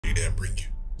bring you?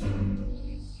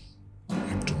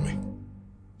 After me.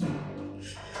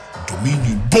 To mean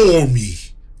you bore me,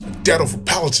 that of a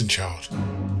Paladin child.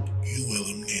 You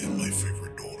eliminated my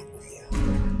favorite daughter,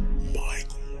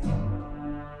 Michael.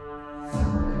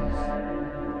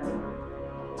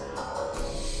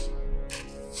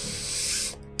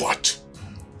 But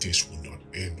this will not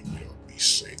end without me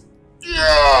saying,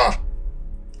 yeah!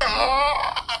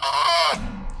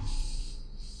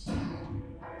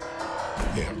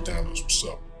 Yeah, Thanos, what's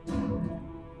up?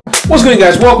 What's going on,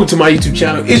 guys? Welcome to my YouTube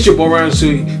channel. It's your boy Ryan. So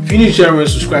if you're new to the channel,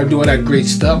 subscribe, do all that great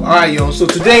stuff. Alright, yo. So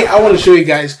today I want to show you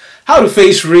guys how to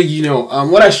face rig.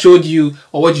 What I showed you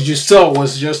or what you just saw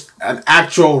was just an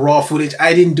actual raw footage.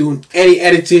 I didn't do any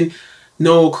editing,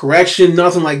 no correction,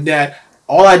 nothing like that.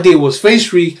 All I did was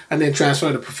face rig and then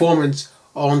transfer the performance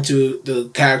onto the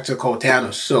character called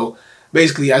Thanos. So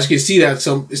basically, as you can see, that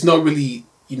it's not really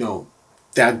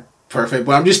that perfect,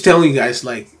 but I'm just telling you guys,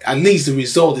 like, at least the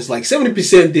result is like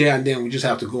 70% there, and then we just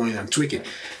have to go in and tweak it.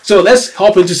 So let's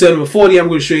hop into Cinema 40. I'm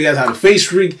going to show you guys how to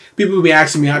face rig. People will be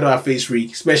asking me how do I face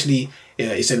rig, especially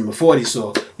in Cinema 40.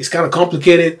 So it's kind of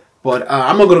complicated, but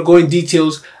I'm not going to go in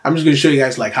details. I'm just going to show you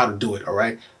guys like how to do it. All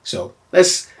right, so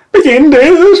let's begin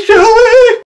this, shall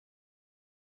we?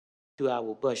 I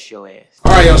will bust your ass.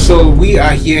 Alright, y'all, so we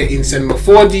are here in Cinema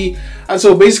 4D, and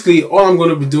so basically all I'm going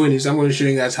to be doing is I'm going to show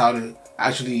you guys how to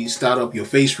actually start up your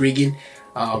face rigging.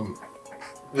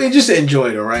 Just enjoy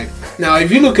it. Alright, now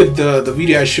if you look at the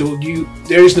video I showed you,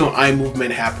 there is no eye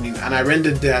movement happening, and I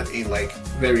rendered that in like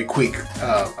very quick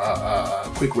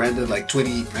quick render, like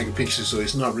 20 megapixels, so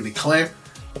it's not really clear.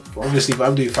 Obviously if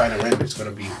I'm doing final render, it's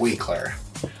going to be way clearer.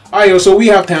 Alright, y'all, so we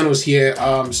have Thanos here.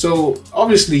 So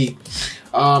obviously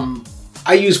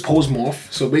I use pose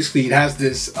morph. So basically it has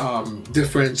this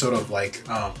different sort of like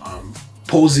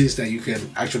poses that you can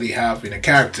actually have in a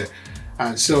character,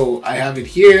 and so I have it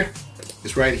here.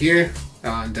 It's right here,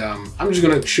 and I'm just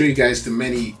gonna show you guys the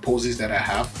many poses that I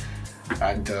have,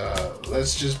 and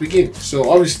let's just begin. So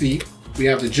obviously we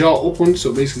have the jaw open,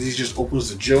 so basically this just opens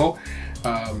the jaw.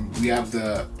 We have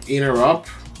the inner up.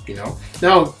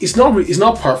 Now it's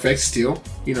not perfect still.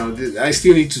 I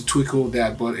still need to tweak all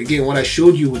that, but again, what I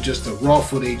showed you was just the raw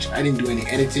footage. I didn't do any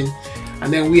editing.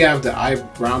 And then we have the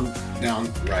eyebrow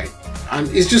down right, and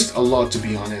it's just a lot, to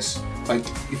be honest. Like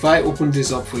if I open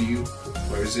this up for you,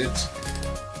 where is it?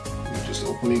 Let me just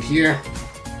open it here.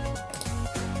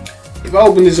 If I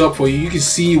open this up for you, you can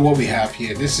see what we have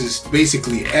here. This is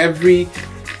basically every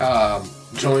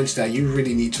joints that you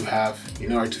really need to have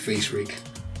in order to face rig.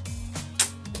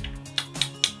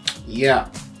 Yeah,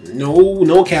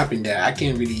 no cap in there. I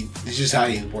can't really. This is how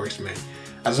it works, man.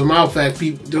 As a matter of fact,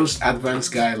 those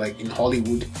advanced guys like in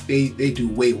Hollywood, they do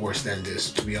way worse than this,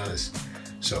 to be honest.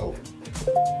 So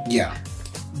yeah,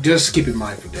 just keep in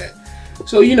mind for that.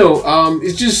 So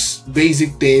it's just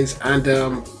basic things, and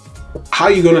how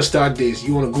you're gonna start this?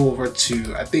 You want to go over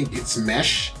to, I think it's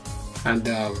mesh, and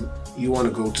you want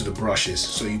to go to the brushes.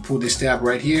 So you pull this tab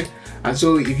right here, and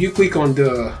so if you click on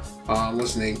the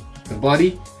what's the name, the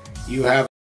body, you have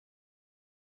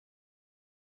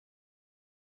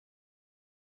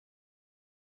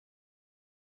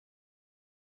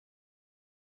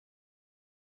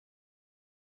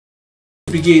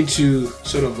begin to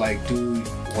sort of like do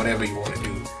whatever you want to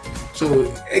do.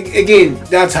 So again,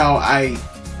 that's how I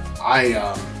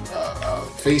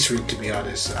face rig, to be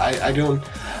honest.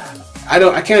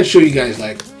 I can't show you guys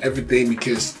like everything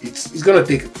because it's gonna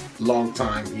take a long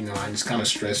time, and it's kind of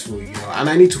stressful, and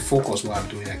I need to focus while I'm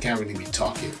doing it. I can't really be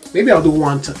talking. Maybe I'll do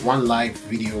one live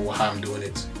video how I'm doing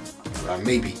it,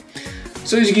 maybe.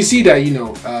 So as you can see that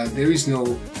there is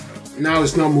no, now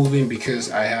it's not moving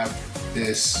because I have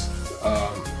this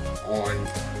on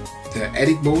the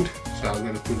edit mode. So I'm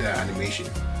going to put that animation.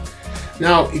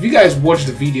 Now if you guys watch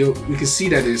the video, we can see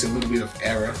that there's a little bit of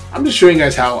error. I'm just showing you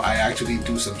guys how I actually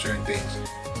do some certain things.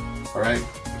 Alright,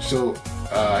 so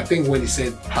I think when he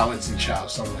said palettes and child,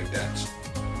 something like that,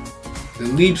 the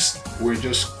leaps were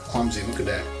just clumsy. Look at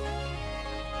that.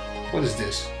 What is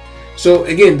this? So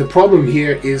again, the problem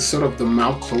here is sort of the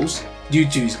mouth close due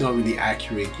to it's not really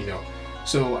accurate,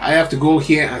 so I have to go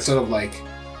here and sort of like,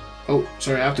 oh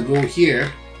sorry, I have to go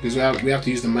here because we have to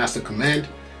use the master command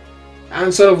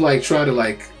and sort of like try to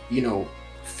like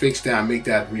fix that and make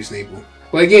that reasonable.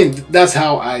 But again, that's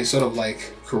how I sort of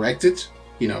like correct it,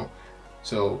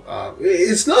 so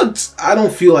it's not, I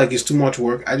don't feel like it's too much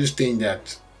work. I just think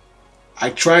that I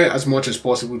try as much as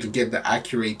possible to get the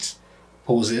accurate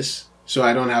poses so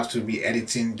I don't have to be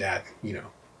editing that,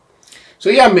 So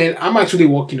yeah, man, I'm actually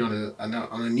working on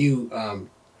a new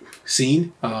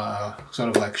scene, sort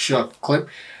of like short clip,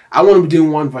 I want to be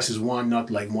doing 1 versus 1,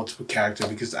 not like multiple character,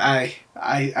 because I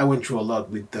went through a lot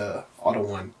with the other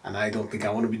one, and I don't think I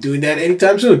want to be doing that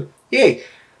anytime soon. Yay!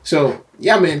 So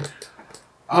yeah, man.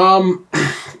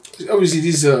 Obviously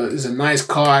this is a nice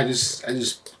car. I just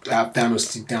have Thanos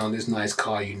sit down this nice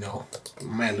car. You know,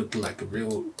 man, looking like a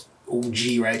real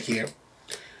OG right here.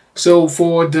 So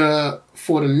for the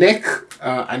neck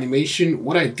animation,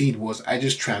 what I did was I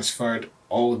just transferred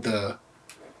all the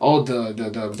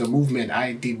movement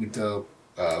I did with the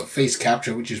face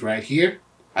capture, which is right here.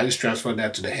 I just transferred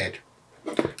that to the head.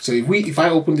 So if I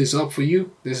open this up for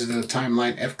you, this is the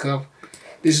timeline F curve.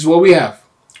 This is what we have.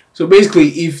 So basically,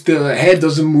 if the head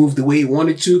doesn't move the way you want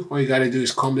it to, all you gotta do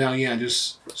is come down here and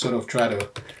just sort of try to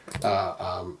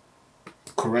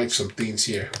correct some things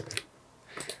here.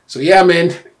 So yeah,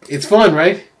 man, it's fun,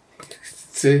 right?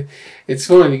 It's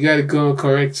fun. You gotta go and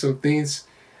correct some things.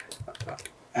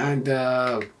 And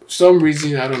some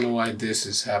reason, I don't know why this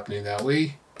is happening that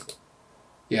way.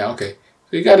 Yeah, okay.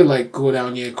 So you gotta like go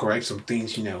down here, correct some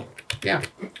things, you know. Yeah.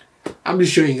 I'm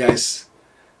just showing you guys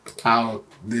how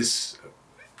this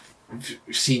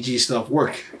CG stuff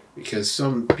work, because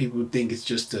some people think it's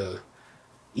just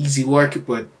easy work,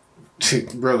 but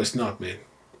bro, it's not, man.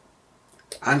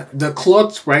 And the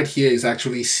cloth right here is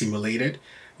actually simulated.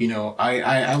 You know,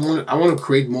 I want to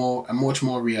create a much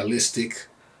more realistic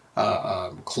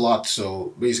cloth.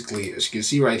 So basically, as you can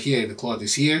see right here, the cloth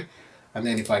is here, and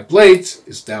then if I play it,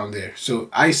 it's down there. So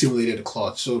I simulated the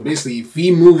cloth. So basically, if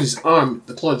he moves his arm,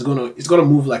 the cloth is gonna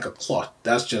move like a cloth.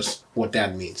 That's just what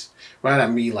that means. Rather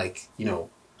than me like, you know,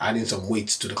 adding some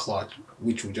weights to the cloth,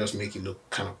 which will just make it look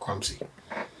kind of clumsy.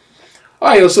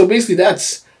 Alright, so basically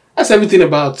that's everything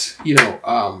about, you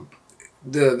know,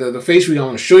 the face rig I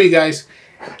want to show you guys.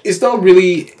 It's not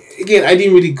really, again, I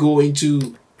didn't really go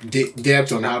into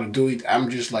depth on how to do it. I'm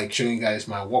just like showing you guys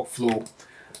my workflow.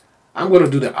 I'm going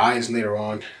to do the eyes later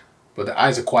on, but the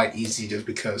eyes are quite easy just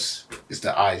because it's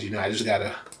the eyes, you know. I just got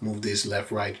to move this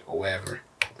left, right, or wherever.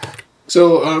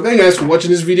 So thank you guys for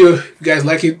watching this video. If you guys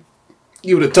like it,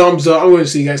 give it a thumbs up. I'm going to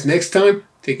see you guys next time.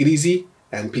 Take it easy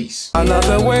and peace.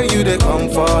 Another way you they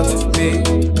comfort me,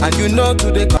 and you know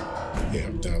to the Yeah,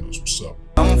 Thanos, what's up?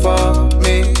 comfort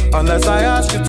me unless I ask you to.